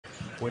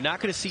We're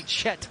not going to see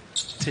Chet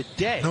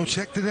today. No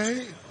Chet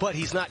today? But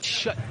he's not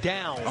shut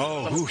down.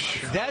 Oh,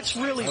 whoosh. That's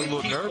really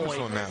the key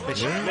point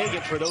that you're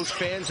making for those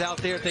fans out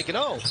there thinking,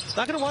 oh,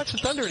 not going to watch the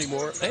Thunder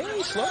anymore. Hey,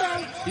 slow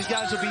down. These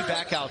guys will be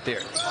back out there.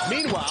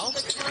 Meanwhile,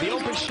 the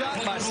open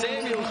shot by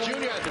Samuels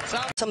Jr. at the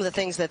top. Some of the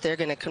things that they're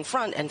going to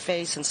confront and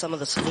face and some of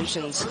the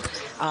solutions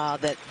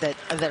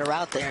that are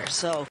out there.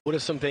 So, what are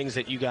some things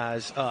that you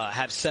guys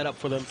have set up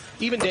for them,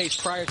 even days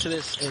prior to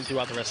this and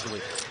throughout the rest of the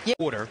week? Yeah.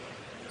 Quarter.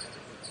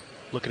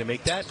 Looking to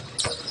make that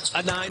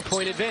a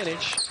 9-point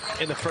advantage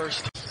in the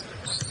first.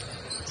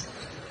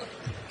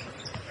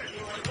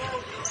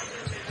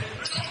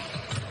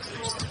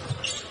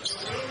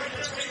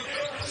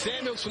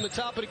 Samuels from the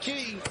top of the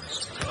key.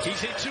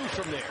 He's hit 2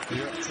 from there.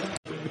 Yeah.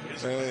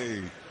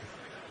 Hey,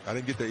 I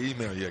didn't get the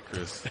email yet,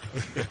 Chris.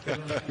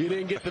 You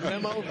didn't get the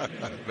memo?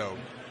 No.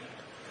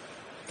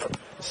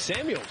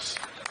 Samuels.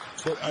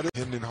 But I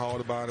didn't him and hawed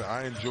about it.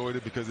 I enjoyed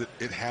it because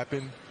it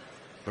happened.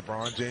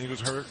 LeBron James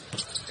was hurt.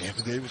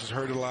 Anthony Davis was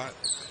hurt a lot.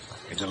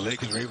 And the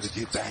Lakers were able to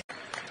get back.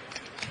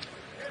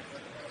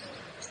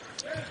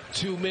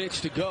 2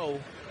 minutes to go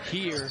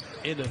here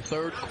in the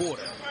third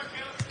quarter.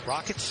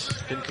 Rockets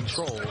in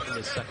control in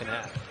the second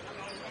half.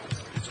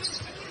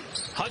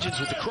 Hudgens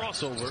with the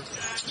crossover.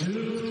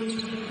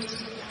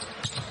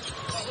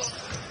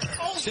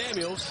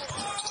 Samuels.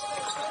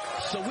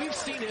 So we've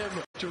seen him.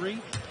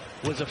 Victory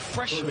was a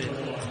freshman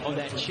on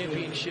that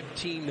championship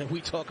team that we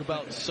talk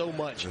about so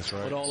much. That's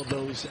right. With all of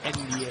those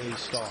NBA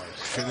stars.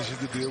 Finishes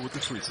the deal with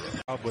the free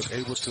throw, but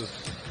able to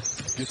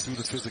get through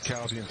the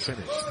physicality and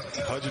finish.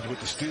 Hudgens with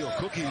the steal.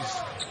 Cookies.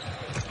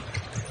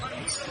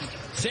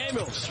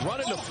 Samuels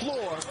running the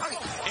floor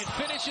and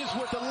finishes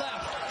with the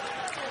left.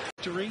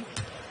 Victory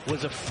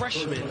was a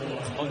freshman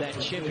on that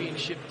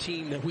championship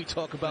team that we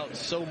talk about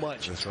so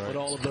much. That's right. With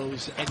all of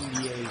those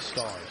NBA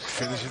stars.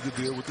 Finishes the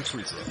deal with the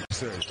free throw.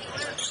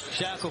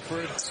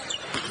 Shackelford.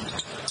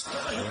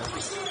 Yeah.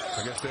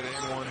 I guess that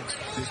ain't one.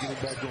 They're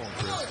getting back going,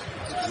 Chris.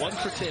 1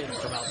 for 10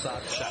 from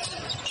outside the shot.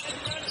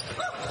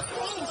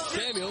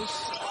 Samuels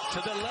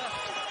to the left.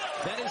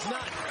 That is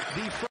not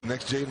the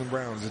next Jaylen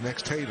Brown is the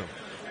next Tatum.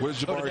 What is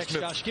Jabari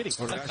Smith? Josh Giddey.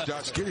 Oh, that's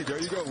Josh Giddey. There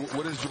you go.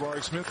 What is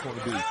Jabari Smith going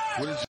to be? What is